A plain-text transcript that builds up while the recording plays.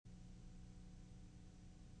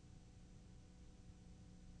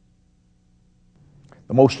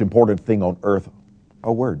The most important thing on earth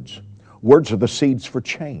are words. Words are the seeds for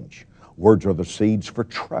change. Words are the seeds for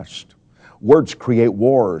trust. Words create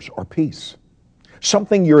wars or peace.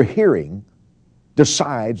 Something you're hearing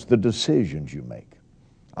decides the decisions you make.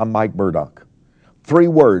 I'm Mike Murdock. 3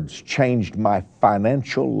 words changed my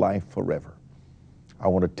financial life forever. I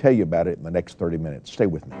want to tell you about it in the next 30 minutes. Stay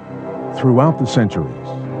with me. Throughout the centuries,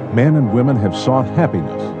 men and women have sought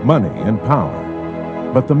happiness, money, and power.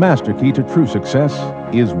 But the master key to true success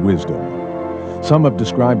is wisdom. Some have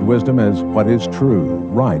described wisdom as what is true,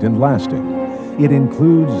 right, and lasting. It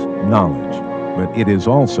includes knowledge, but it is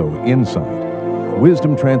also insight.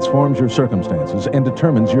 Wisdom transforms your circumstances and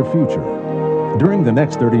determines your future. During the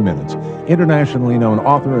next 30 minutes, internationally known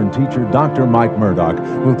author and teacher Dr. Mike Murdock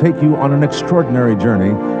will take you on an extraordinary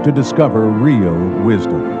journey to discover real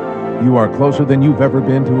wisdom. You are closer than you've ever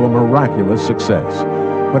been to a miraculous success.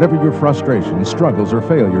 Whatever your frustrations, struggles, or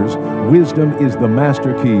failures, wisdom is the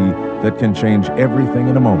master key that can change everything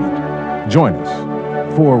in a moment. Join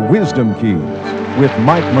us for Wisdom Keys with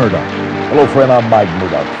Mike Murdock. Hello, friend. I'm Mike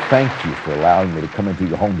Murdock. Thank you for allowing me to come into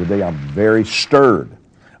your home today. I'm very stirred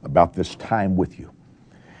about this time with you.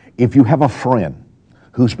 If you have a friend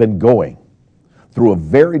who's been going through a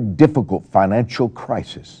very difficult financial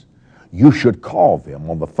crisis, you should call them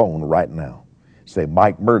on the phone right now. Say,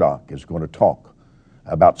 Mike Murdock is going to talk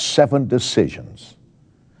about 7 decisions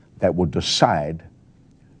that will decide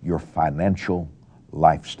your financial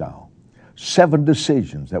lifestyle. 7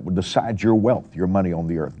 decisions that will decide your wealth, your money on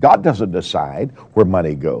the earth. God doesn't decide where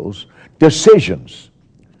money goes. Decisions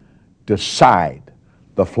decide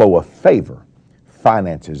the flow of favor,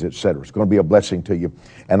 finances, etc. It's going to be a blessing to you.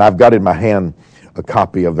 And I've got in my hand a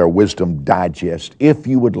copy of their Wisdom Digest. If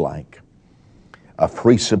you would like a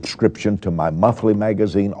free subscription to my monthly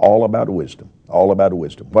magazine, All About Wisdom. All About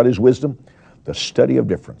Wisdom. What is wisdom? The study of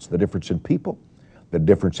difference. The difference in people, the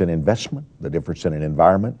difference in investment, the difference in an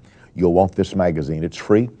environment. You'll want this magazine. It's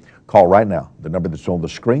free. Call right now, the number that's on the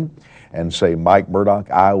screen, and say, Mike Murdock,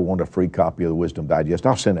 I want a free copy of the Wisdom Digest.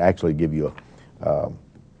 I'll actually give you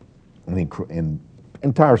an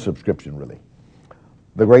entire subscription, really.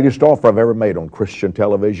 The greatest offer I've ever made on Christian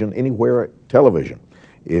television, anywhere television,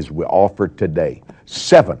 is we offer today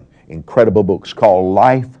 7 incredible books called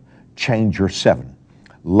Life Changer 7.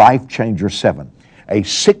 Life Changer 7. A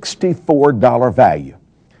 $64 value.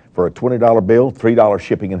 For a $20 bill, $3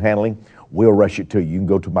 shipping and handling, we'll rush it to you. You can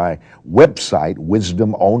go to my website,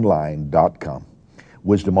 wisdomonline.com.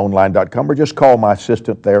 Wisdomonline.com, or just call my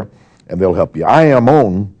assistant there and they'll help you. I am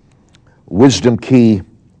on Wisdom Key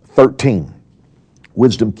 13.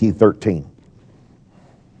 Wisdom Key 13.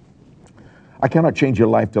 I cannot change your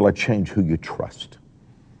life till I change who you trust.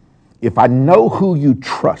 If I know who you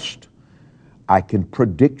trust, I can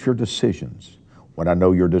predict your decisions. When I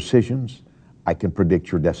know your decisions, I can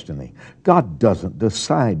predict your destiny. God doesn't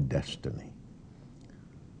decide destiny.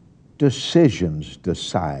 Decisions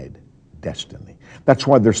decide destiny. That's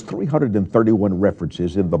why there's 331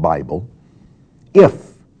 references in the Bible.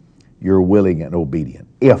 If you're willing and obedient.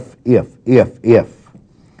 If.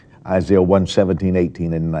 Isaiah 1, 17,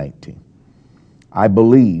 18, and 19. I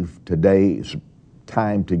believe today's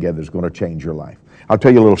time together is going to change your life. I'll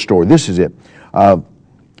tell you a little story. This is it. I'll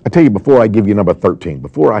tell you before I give you number 13,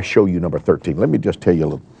 before I show you number 13, let me just tell you a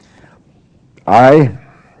little. I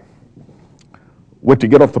went to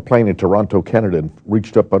get off the plane in Toronto, Canada, and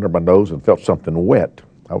reached up under my nose and felt something wet.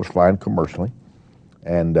 I was flying commercially,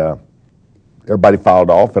 and everybody filed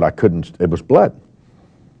off, and I couldn't, it was blood.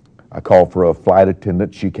 I called for a flight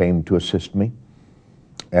attendant. She came to assist me,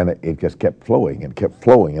 and it just kept flowing and kept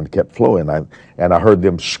flowing and kept flowing. And I heard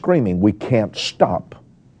them screaming, we can't stop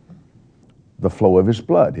the flow of his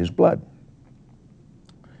blood.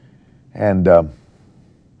 And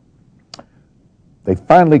they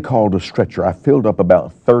finally called a stretcher. I filled up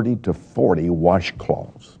about 30 to 40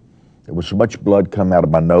 washcloths. There was so much blood coming out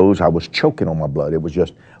of my nose, I was choking on my blood. It was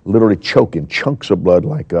just literally choking, chunks of blood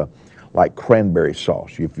like cranberry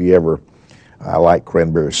sauce. If you ever, I like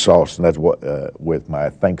cranberry sauce, and that's what with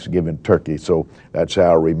my Thanksgiving turkey, so that's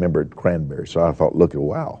how I remembered cranberry. So I thought, look,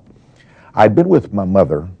 wow. I'd been with my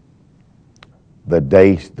mother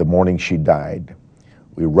the morning she died.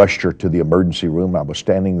 We rushed her to the emergency room. I was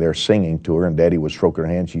standing there singing to her, and Daddy was stroking her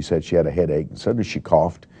hand. She said she had a headache, and suddenly she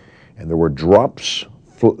coughed, and there were drops,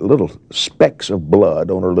 little specks of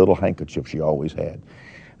blood on her little handkerchief she always had.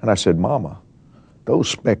 And I said, Mama, those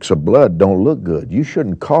specks of blood don't look good. You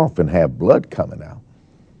shouldn't cough and have blood coming out.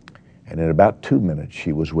 And in about 2 minutes,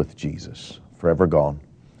 she was with Jesus, forever gone.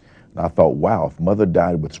 And I thought, wow, if Mother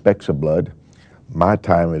died with specks of blood, My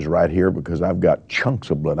time is right here because I've got chunks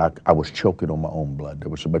of blood. I was choking on my own blood. There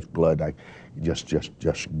was so much blood, I just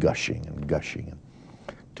gushing and gushing.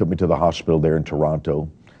 Took me to the hospital there in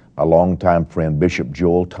Toronto. My longtime friend, Bishop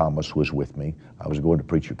Joel Thomas, was with me. I was going to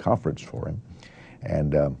preach a conference for him.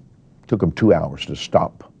 And took him 2 hours to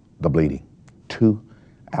stop the bleeding. 2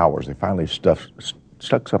 hours. They finally stuck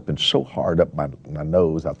something so hard up my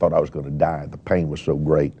nose, I thought I was going to die. The pain was so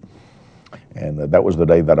great. And that was the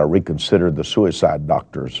day that I reconsidered the suicide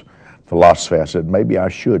doctor's philosophy. I said, maybe I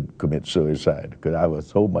should commit suicide because I was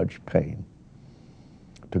so much pain.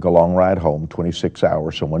 Took a long ride home, 26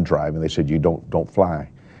 hours, someone driving. They said, you don't fly.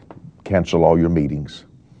 Cancel all your meetings.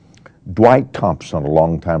 Dwight Thompson, a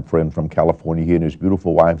longtime friend from California, he and his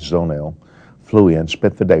beautiful wife, Zonelle, flew in,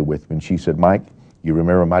 spent the day with me. And she said, Mike, you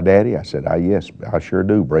remember my daddy? I said, yes, I sure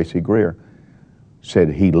do, Bracy Greer.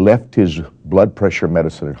 Said he left his blood pressure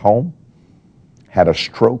medicine at home, had a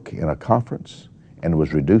stroke in a conference, and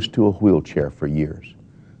was reduced to a wheelchair for years.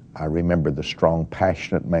 I remember the strong,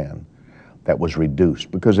 passionate man that was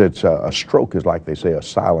reduced, because it's a stroke is like they say a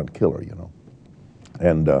silent killer, you know.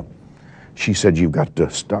 And she said, you've got to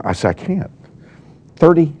stop. I said, I can't.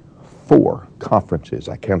 34 conferences.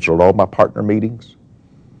 I canceled all my partner meetings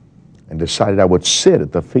and decided I would sit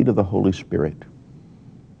at the feet of the Holy Spirit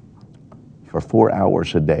for 4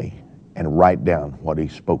 hours a day and write down what he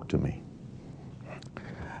spoke to me.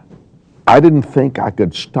 I didn't think I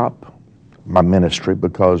could stop my ministry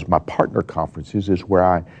because my partner conferences is where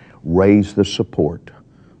I raised the support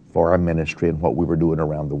for our ministry and what we were doing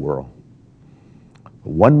around the world.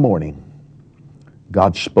 One morning,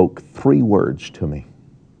 God spoke 3 words to me.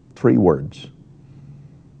 3 words.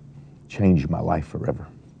 Changed my life forever.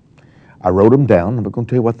 I wrote them down. I'm not going to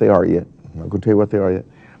tell you what they are yet.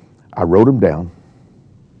 I wrote them down.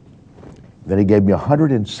 Then he gave me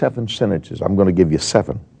 107 sentences. I'm going to give you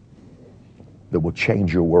 7 that will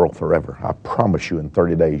change your world forever. I promise you in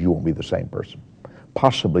 30 days you won't be the same person.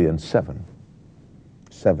 Possibly in 7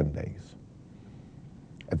 days.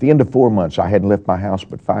 At the end of 4 months, I hadn't left my house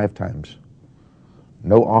but 5 times.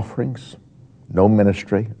 No offerings, no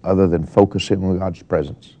ministry other than focusing on God's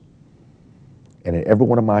presence. And in every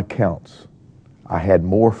one of my accounts, I had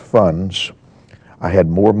more funds, I had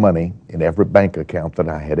more money in every bank account than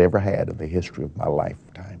I had ever had in the history of my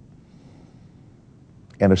lifetime.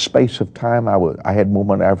 In a space of time, I had more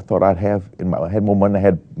money than I ever thought I'd have. I had more money than I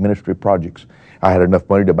had ministry projects. I had enough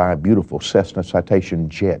money to buy a beautiful Cessna Citation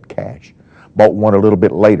jet, cash. Bought one a little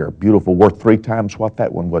bit later, beautiful, worth 3 times what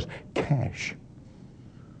that one was, cash.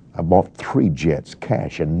 I bought 3 jets,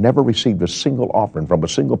 cash, and never received a single offering from a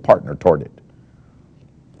single partner toward it.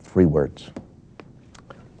 3 words.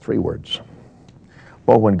 3 words.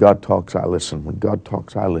 Well, when God talks, I listen. When God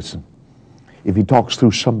talks, I listen. If he talks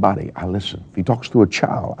through somebody, I listen. If he talks through a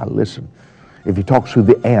child, I listen. If he talks through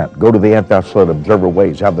the ant, go to the ant thou shalt observe her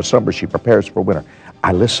ways, how the summer she prepares for winter,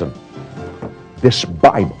 I listen. This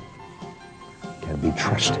Bible can be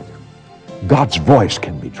trusted. God's voice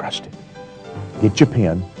can be trusted. Get your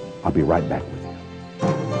pen. I'll be right back with you.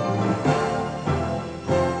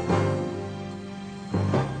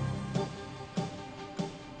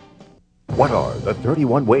 What are the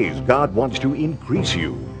 31 ways God wants to increase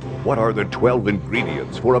you? What are the 12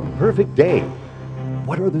 ingredients for a perfect day?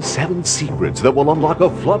 What are the 7 secrets that will unlock a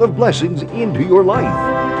flood of blessings into your life?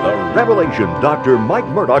 The revelation Dr. Mike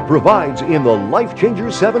Murdock provides in the Life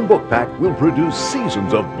Changer 7 book pack will produce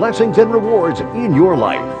seasons of blessings and rewards in your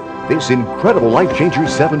life. This incredible Life Changer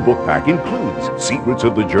 7 book pack includes Secrets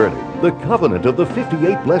of the Journey, The Covenant of the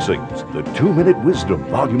 58 Blessings, The 2-Minute Wisdom,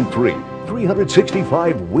 Volume 3,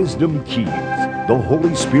 365 Wisdom Keys, The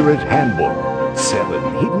Holy Spirit Handbook, 7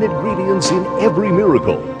 Hidden Ingredients in Every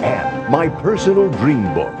Miracle, and My Personal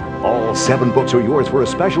Dream Book. All 7 books are yours for a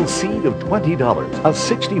special seed of $20, a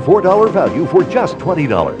 $64 value for just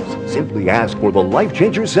 $20. Simply ask for the Life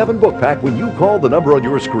Changer 7 book pack when you call the number on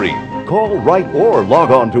your screen. Call, write, or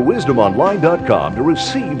log on to wisdomonline.com to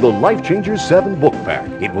receive the Life Changer 7 book pack.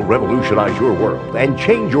 It will revolutionize your world and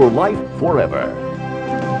change your life forever.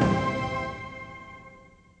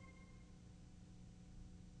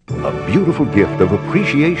 A beautiful gift of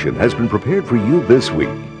appreciation has been prepared for you this week.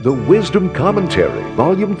 The Wisdom Commentary,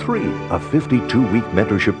 Volume 3, a 52-week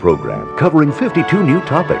mentorship program covering 52 new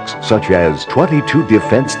topics, such as 22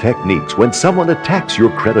 defense techniques when someone attacks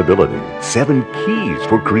your credibility, 7 keys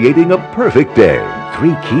for creating a perfect day,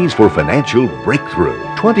 3 keys for financial breakthrough,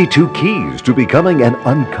 22 keys to becoming an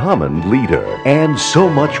uncommon leader, and so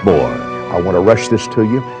much more. I want to rush this to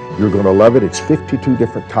you. You're going to love it. It's 52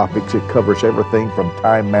 different topics. It covers everything from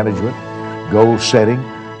time management, goal setting,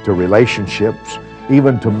 to relationships,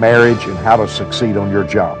 even to marriage and how to succeed on your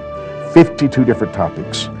job. 52 different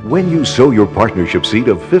topics. When you sow your partnership seed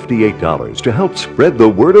of $58 to help spread the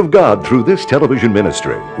Word of God through this television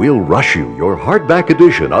ministry, we'll rush you your hardback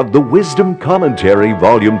edition of The Wisdom Commentary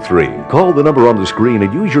Volume 3. Call the number on the screen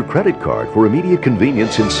and use your credit card for immediate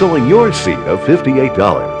convenience in sowing your seed of $58.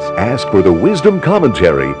 Ask for The Wisdom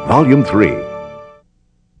Commentary Volume 3.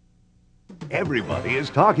 Everybody is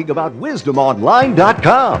talking about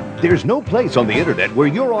WisdomOnline.com. There's no place on the internet where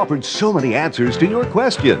you're offered so many answers to your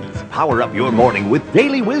questions. Power up your morning with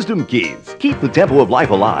daily wisdom keys. Keep the tempo of life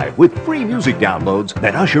alive with free music downloads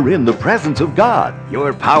that usher in the presence of God.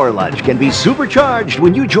 Your power lunch can be supercharged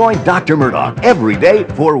when you join Dr. Murdoch every day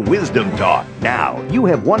for Wisdom Talk. Now, you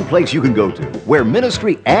have one place you can go to where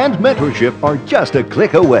ministry and mentorship are just a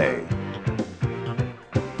click away.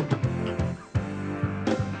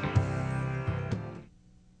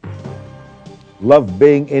 Love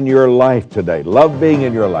being in your life today. Love being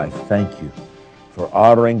in your life. Thank you for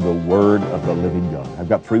honoring the Word of the living God. I've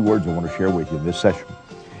got 3 words I want to share with you in this session.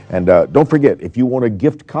 And don't forget, if you want a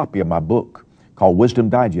gift copy of my book called Wisdom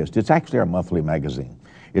Digest, it's actually our monthly magazine.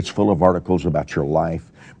 It's full of articles about your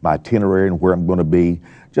life, my itinerary and where I'm going to be,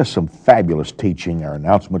 just some fabulous teaching, our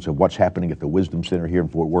announcements of what's happening at the Wisdom Center here in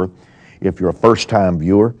Fort Worth. If you're a first-time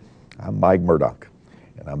viewer, I'm Mike Murdoch,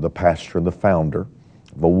 and I'm the pastor and the founder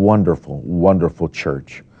of a wonderful, wonderful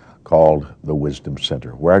church called the Wisdom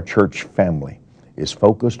Center, where our church family is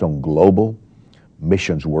focused on global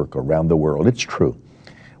missions work around the world. It's true.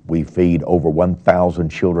 We feed over 1,000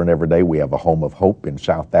 children every day. We have a home of hope in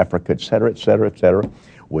South Africa, et cetera, et cetera, et cetera.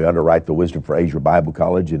 We underwrite the Wisdom for Asia Bible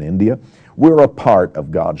College in India. We're a part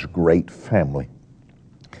of God's great family.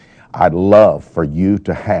 I'd love for you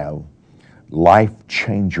to have Life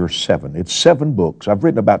Changer 7. It's 7 books. I've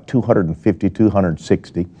written about 250,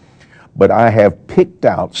 260, but I have picked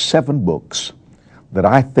out 7 books that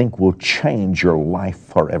I think will change your life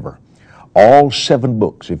forever. All 7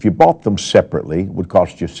 books, if you bought them separately, would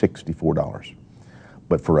cost you $64.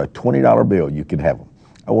 But for a $20 bill, you could have them.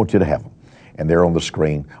 I want you to have them. And they're on the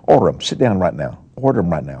screen. Order them. Sit down right now. Order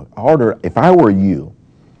them right now. If I were you,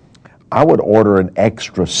 I would order an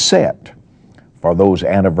extra set for those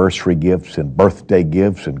anniversary gifts and birthday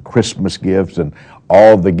gifts and Christmas gifts and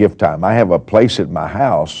all the gift time. I have a place at my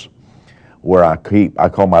house where I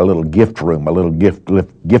call my little gift room, my little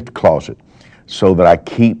gift closet, so that I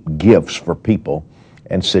keep gifts for people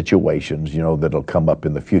and situations, that'll come up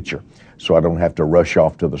in the future. So I don't have to rush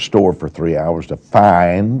off to the store for 3 hours to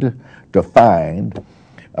find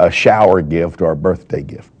a shower gift or a birthday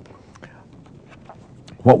gift.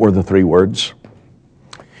 What were the 3 words?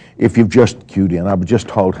 If you've just cued in, I was just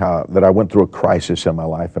told that I went through a crisis in my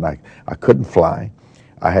life and I couldn't fly.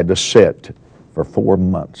 I had to sit for 4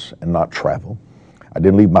 months and not travel. I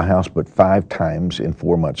didn't leave my house but 5 times in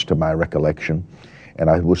 4 months to my recollection. And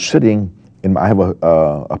I was sitting I have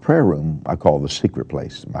a prayer room I call the secret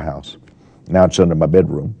place in my house. Now it's under my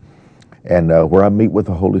bedroom. And where I meet with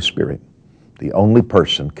the Holy Spirit, the only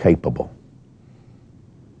person capable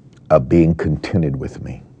of being contented with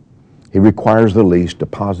me. He requires the least,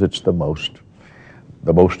 deposits the most.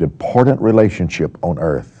 The most important relationship on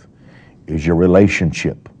earth is your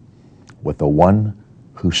relationship with the one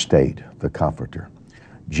who stayed, the Comforter.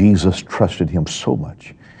 Jesus trusted him so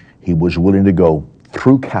much, he was willing to go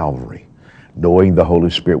through Calvary, knowing the Holy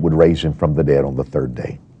Spirit would raise him from the dead on the 3rd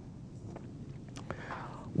day.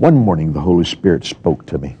 One morning, the Holy Spirit spoke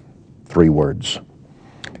to me 3 words.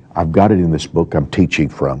 I've got it in this book I'm teaching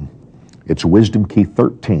from. It's Wisdom Key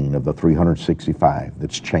 13 of the 365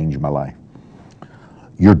 that's changed my life.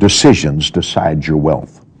 Your decisions decide your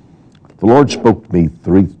wealth. The Lord spoke to me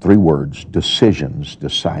three words. Decisions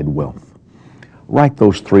decide wealth. Write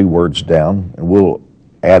those 3 words down, and we'll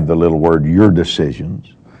add the little word, your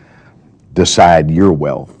decisions decide your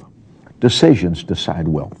wealth. Decisions decide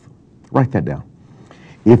wealth. Write that down.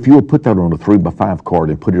 If you'll put that on a 3x5 card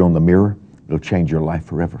and put it on the mirror, it'll change your life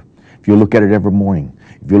forever. If you look at it every morning,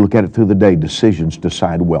 if you look at it through the day, decisions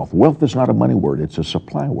decide wealth. Wealth is not a money word, it's a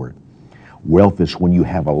supply word. Wealth is when you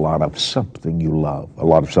have a lot of something you love, a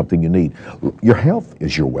lot of something you need. Your health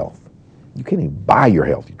is your wealth. You can't even buy your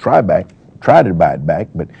health. You try to buy it back,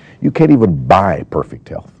 but you can't even buy perfect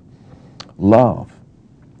health. Love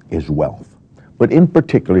is wealth, but in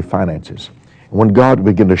particular finances. When God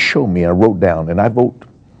began to show me, I wrote down, and I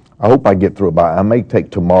hope I get through it I may take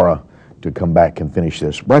tomorrow to come back and finish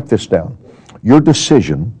this. Write this down. Your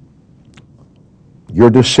decision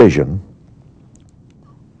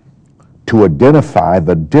to identify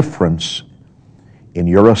the difference in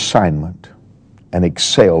your assignment and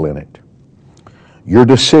excel in it. Your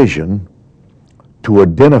decision to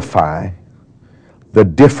identify the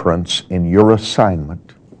difference in your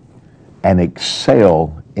assignment and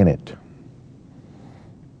excel in it.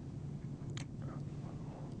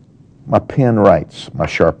 My pen writes, my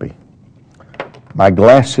Sharpie. My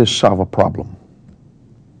glasses solve a problem.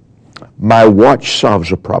 My watch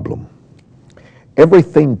solves a problem.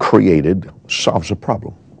 Everything created solves a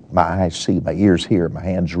problem. My eyes see, my ears hear, my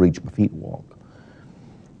hands reach, my feet walk.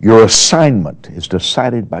 Your assignment is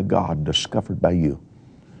decided by God, discovered by you.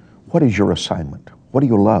 What is your assignment? What do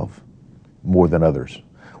you love more than others?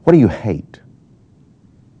 What do you hate?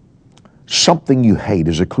 Something you hate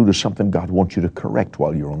is a clue to something God wants you to correct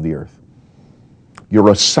while you're on the earth.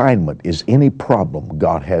 Your assignment is any problem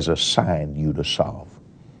God has assigned you to solve,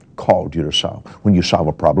 called you to solve. When you solve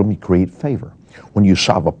a problem, you create favor. When you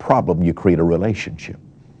solve a problem, you create a relationship.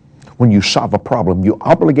 When you solve a problem, you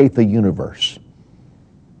obligate the universe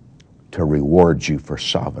to reward you for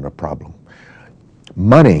solving a problem.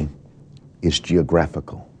 Money is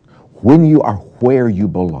geographical. When you are where you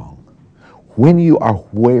belong, when you are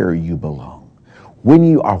where you belong, when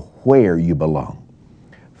you are where you belong,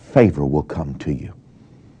 favor will come to you.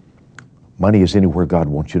 Money is anywhere God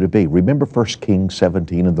wants you to be. Remember 1 Kings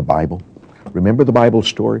 17 in the Bible? Remember the Bible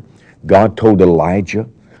story? God told Elijah,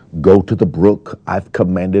 go to the brook. I've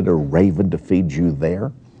commanded a raven to feed you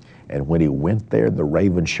there. And when he went there, the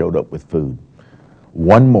raven showed up with food.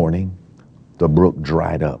 One morning, the brook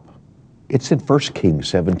dried up. It's in 1 Kings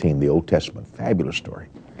 17, the Old Testament. Fabulous story.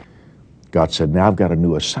 God said, now I've got a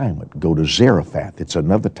new assignment. Go to Zarephath. It's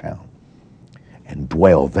another town. And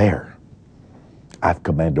dwell there. I've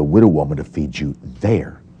commanded a widow woman to feed you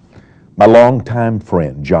there. My longtime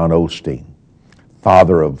friend, John Osteen,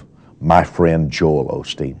 father of my friend Joel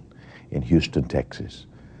Osteen in Houston, Texas.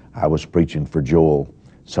 I was preaching for Joel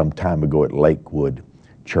some time ago at Lakewood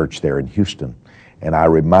Church there in Houston, and I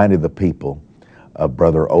reminded the people of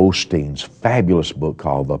Brother Osteen's fabulous book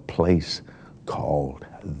called The Place Called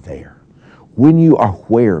There. When you are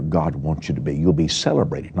where God wants you to be, you'll be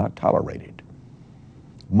celebrated, not tolerated.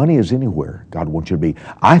 Money is anywhere God wants you to be.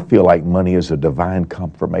 I feel like money is a divine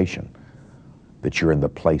confirmation that you're in the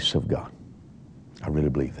place of God. I really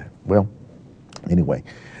believe that. Well, anyway,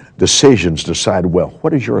 decisions decide well.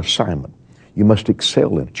 What is your assignment? You must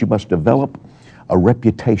excel in it. You must develop a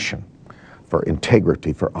reputation for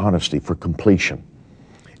integrity, for honesty, for completion.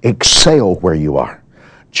 Excel where you are.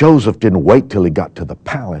 Joseph didn't wait till he got to the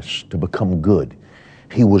palace to become good.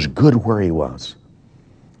 He was good where he was.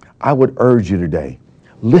 I would urge you today,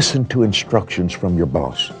 listen to instructions from your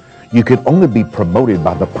boss. You can only be promoted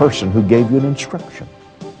by the person who gave you an instruction.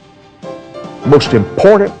 Most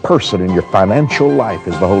important person in your financial life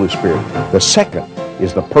is the Holy Spirit. The second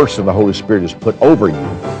is the person the Holy Spirit has put over you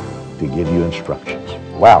to give you instructions.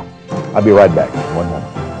 Wow. I'll be right back in one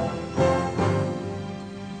moment.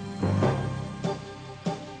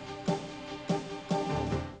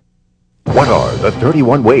 What are the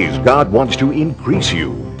 31 ways God wants to increase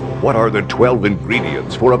you? What are the 12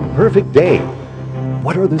 ingredients for a perfect day?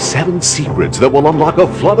 What are the 7 secrets that will unlock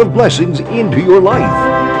a flood of blessings into your life?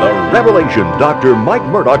 The revelation Dr. Mike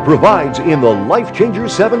Murdock provides in the Life Changer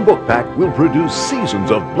 7 book pack will produce seasons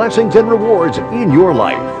of blessings and rewards in your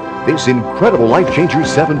life. This incredible Life Changer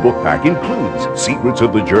 7 book pack includes Secrets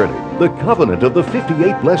of the Journey, The Covenant of the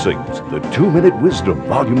 58 Blessings, The 2-Minute Wisdom,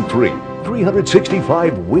 Volume 3,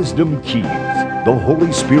 365 Wisdom Keys, The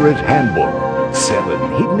Holy Spirit Handbook,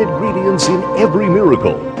 7 hidden ingredients in every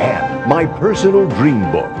miracle, and My Personal Dream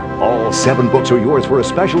Book. All 7 books are yours for a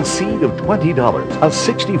special seed of $20, a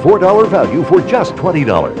 $64 value for just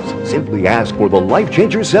 $20. Simply ask for the Life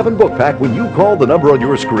Changer 7 book pack when you call the number on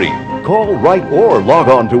your screen. Call, write, or log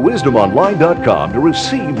on to wisdomonline.com to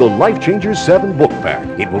receive the Life Changer 7 book pack.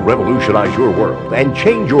 It will revolutionize your world and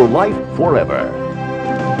change your life forever.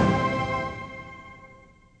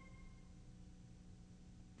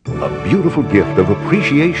 A beautiful gift of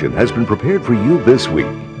appreciation has been prepared for you this week.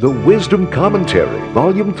 The Wisdom Commentary,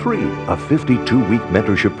 Volume 3, a 52-week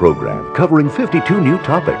mentorship program covering 52 new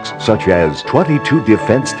topics, such as 22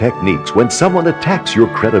 defense techniques when someone attacks your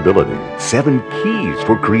credibility, 7 keys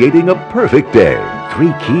for creating a perfect day,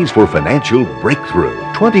 3 keys for financial breakthrough,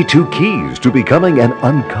 22 keys to becoming an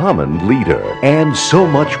uncommon leader, and so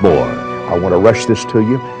much more. I want to rush this to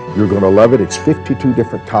you. You're going to love it. It's 52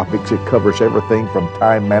 different topics. It covers everything from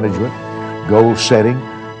time management, goal setting,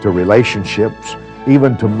 to relationships,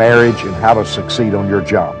 even to marriage and how to succeed on your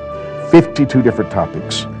job. 52 different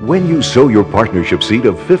topics. When you sow your partnership seed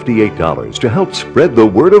of $58 to help spread the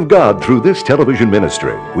Word of God through this television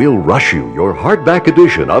ministry, we'll rush you your hardback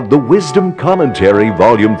edition of the Wisdom Commentary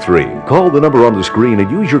Volume 3. Call the number on the screen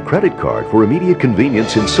and use your credit card for immediate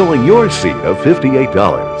convenience in sowing your seed of $58.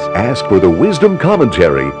 Ask for the Wisdom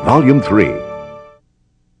Commentary Volume 3.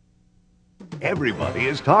 Everybody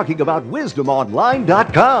is talking about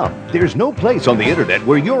WisdomOnline.com. There's no place on the internet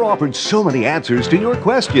where you're offered so many answers to your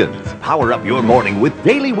questions. Power up your morning with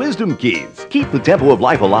daily wisdom keys. Keep the tempo of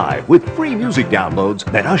life alive with free music downloads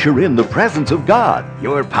that usher in the presence of God.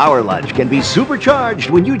 Your power lunch can be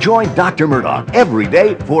supercharged when you join Dr. Murdoch every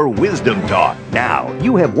day for Wisdom Talk. Now,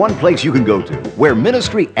 you have one place you can go to where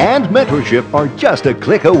ministry and mentorship are just a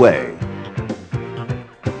click away.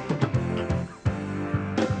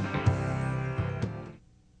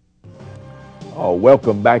 Oh,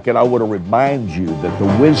 welcome back, and I want to remind you that the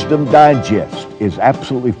Wisdom Digest is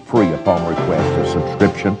absolutely free upon request, a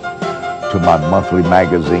subscription to my monthly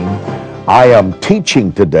magazine. I am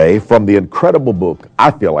teaching today from the incredible book, I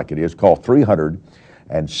feel like it is, called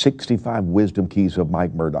 365 Wisdom Keys of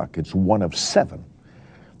Mike Murdoch. It's one of 7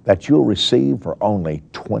 that you'll receive for only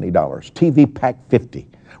 $20. TV Pack 50.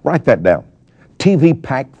 Write that down. TV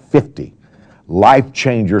Pack 50. Life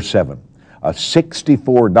Changer 7. A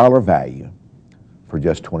 $64 value for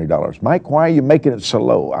just $20. Mike, why are you making it so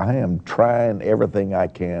low? I am trying everything I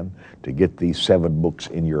can to get these 7 books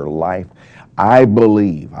in your life. I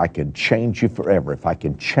believe I can change you forever if I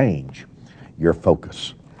can change your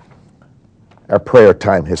focus. Our prayer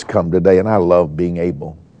time has come today, and I love being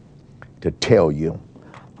able to tell you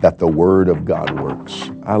that the Word of God works.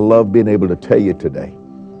 I love being able to tell you today,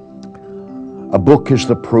 a book is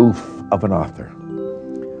the proof of an author.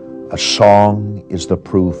 A song is the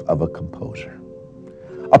proof of a composer.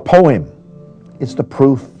 A poem is the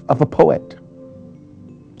proof of a poet.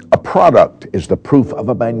 A product is the proof of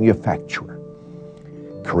a manufacturer.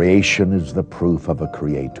 Creation is the proof of a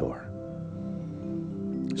creator.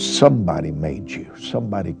 Somebody made you.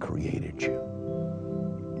 Somebody created you.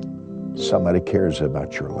 Somebody cares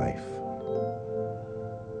about your life.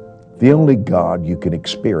 The only God you can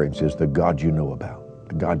experience is the God you know about,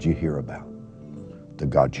 the God you hear about, the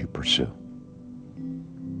God you pursue.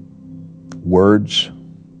 Words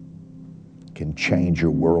can change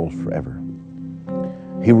your world forever.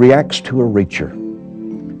 He reacts to a reacher.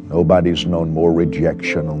 Nobody's known more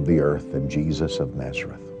rejection on the earth than Jesus of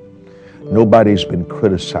Nazareth. Nobody's been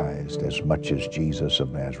criticized as much as Jesus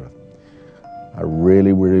of Nazareth. I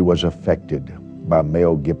really was affected by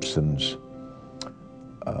Mel Gibson's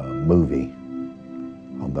movie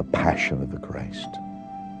on the Passion of the Christ.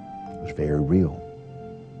 It was very real.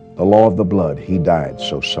 The law of the blood, he died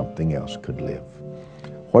so something else could live.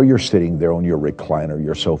 While you're sitting there on your recliner,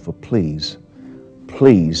 your sofa, please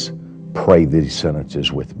pray these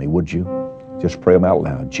sentences with me, would you? Just pray them out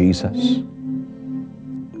loud. Jesus,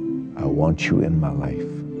 I want you in my life.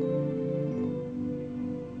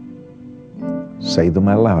 Say them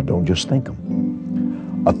out loud. Don't just think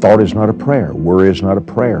them. A thought is not a prayer. Worry is not a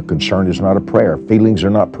prayer. Concern is not a prayer. Feelings are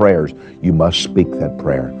not prayers. You must speak that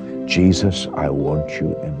prayer. Jesus, I want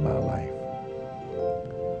you in my life.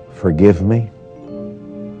 Forgive me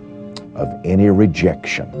of any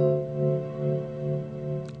rejection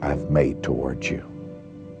I've made towards you.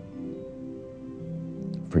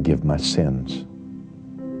 Forgive my sins.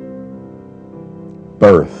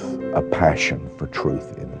 Birth a passion for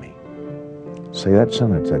truth in me. Say that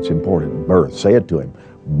sentence, that's important. Birth, say it to him.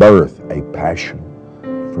 Birth a passion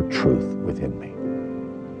for truth within me.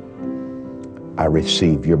 I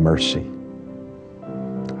receive your mercy.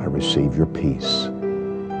 I receive your peace.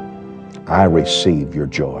 I receive your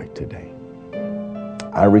joy today.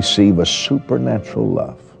 I receive a supernatural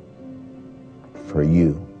love for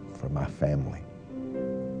you, for my family.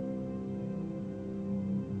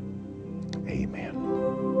 Amen.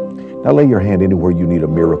 Now lay your hand anywhere you need a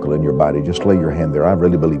miracle in your body. Just lay your hand there. I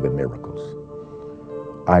really believe in miracles.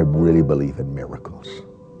 I really believe in miracles.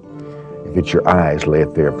 If it's your eyes, lay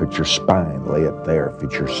it there. If it's your spine, lay it there. If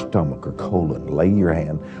it's your stomach or colon, lay your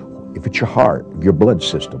hand. If it's your heart, your blood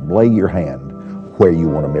system, lay your hand where you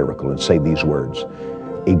want a miracle and say these words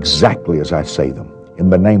exactly as I say them. In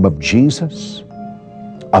the name of Jesus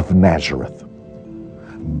of Nazareth,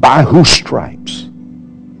 by whose stripes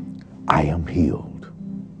I am healed.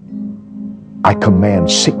 I command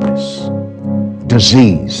sickness,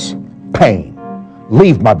 disease, pain,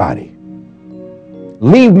 leave my body.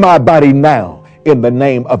 Leave my body now in the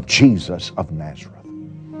name of Jesus of Nazareth.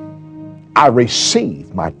 I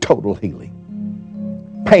receive my total healing.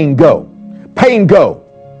 Pain go. Pain go.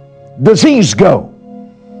 Disease go.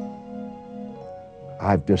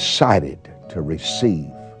 I've decided to receive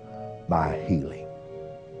my healing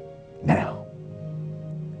now.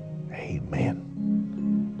 Amen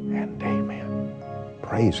and amen.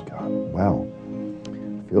 Praise God. Wow.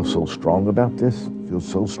 I feel so strong about this. I feel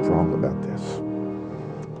so strong about this.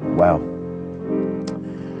 Wow.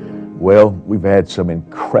 Well, we've had some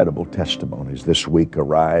incredible testimonies this week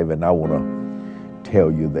arrive, and I want to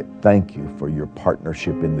tell you that thank you for your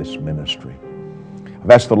partnership in this ministry. I've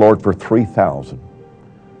asked the Lord for 3,000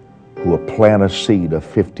 who will plant a seed of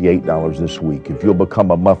 $58 this week. If you'll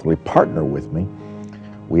become a monthly partner with me,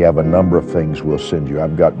 we have a number of things we'll send you.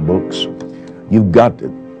 I've got books. You've got to,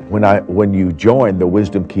 when you join the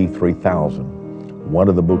Wisdom Key 3000, one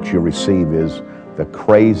of the books you'll receive is The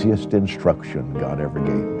Craziest Instruction God Ever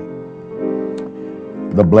Gave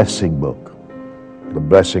Me. The Blessing Book, the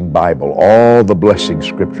Blessing Bible, all the blessing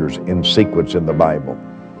scriptures in sequence in the Bible.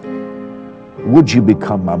 Would you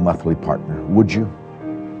become my monthly partner? Would you?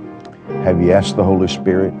 Have you asked the Holy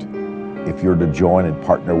Spirit if you're to join and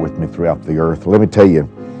partner with me throughout the earth? Let me tell you,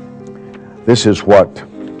 this is what,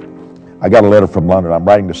 I got a letter from London. I'm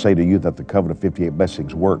writing to say to you that the Covenant of 58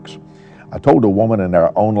 Blessings works. I told a woman in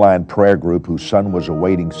our online prayer group whose son was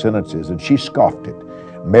awaiting sentences, and she scoffed it,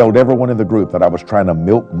 mailed everyone in the group that I was trying to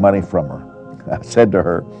milk money from her. I said to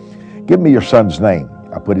her, give me your son's name.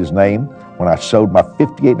 I put his name when I sowed my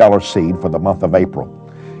 $58 seed for the month of April.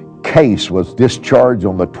 Case was discharged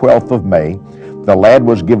on the 12th of May. The lad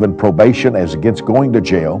was given probation as against going to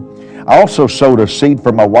jail. I also sowed a seed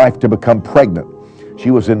for my wife to become pregnant.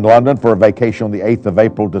 She was in London for a vacation on the 8th of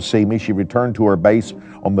April to see me. She returned to her base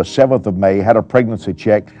on the 7th of May, had a pregnancy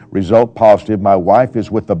check, result positive. My wife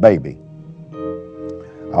is with the baby.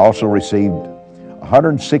 I also received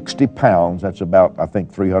 160 pounds, that's about, I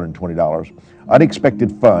think, $320,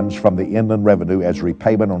 unexpected funds from the Inland Revenue as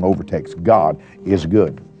repayment on overtax. God is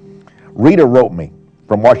good. Rita wrote me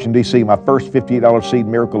from Washington, D.C., my first $58 seed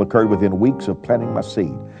miracle occurred within weeks of planting my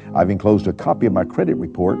seed. I've enclosed a copy of my credit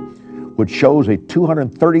report, which shows a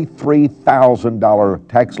 $233,000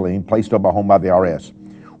 tax lien placed on my home by the IRS.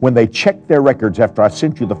 When they checked their records after I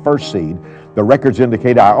sent you the first seed, the records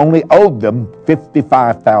indicate I only owed them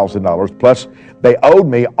 $55,000, plus they owed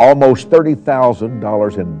me almost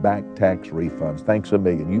 $30,000 in back tax refunds. Thanks a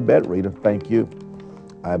million. You bet, Rita. Thank you.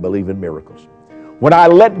 I believe in miracles. When I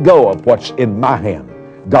let go of what's in my hand,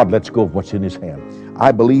 God lets go of what's in his hand.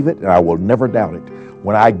 I believe it, and I will never doubt it.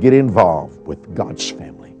 When I get involved with God's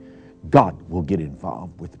family, God will get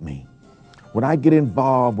involved with me. When I get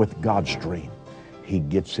involved with God's dream, he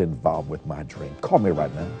gets involved with my dream. Call me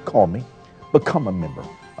right now. Call me. Become a member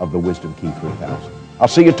of the Wisdom Key 3000. I'll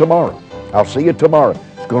see you tomorrow. I'll see you tomorrow.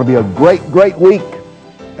 It's going to be a great, great week.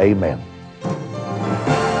 Amen.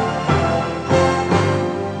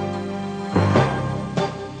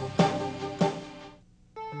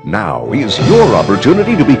 Now is your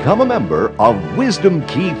opportunity to become a member of Wisdom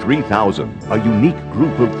Key 3000, a unique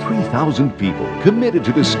group of 3,000 people committed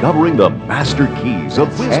to discovering the master keys of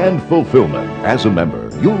wisdom and fulfillment. As a member,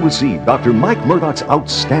 you'll receive Dr. Mike Murdock's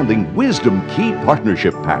outstanding Wisdom Key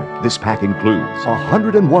Partnership Pack. This pack includes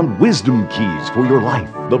 101 wisdom keys for your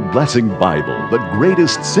life, the Blessing Bible, the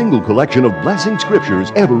greatest single collection of blessing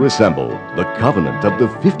scriptures ever assembled, the Covenant of the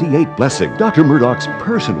 58 Blessings, Dr. Murdock's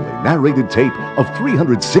personally narrated tape of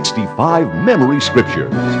 365 memory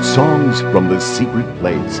scriptures, songs from the secret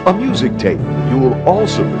place, a music tape. You will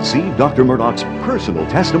also receive Dr. Murdock's personal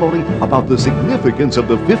testimony about the significance of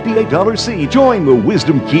the $58 seed. Join the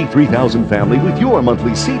Wisdom Key 3000 family with your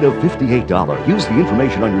monthly seed of $58. Use the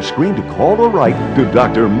information on your screen to call or write to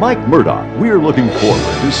Dr. Mike Murdock. We're looking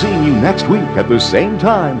forward to seeing you next week at the same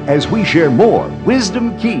time as we share more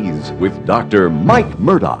Wisdom Keys with Dr. Mike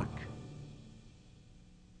Murdock.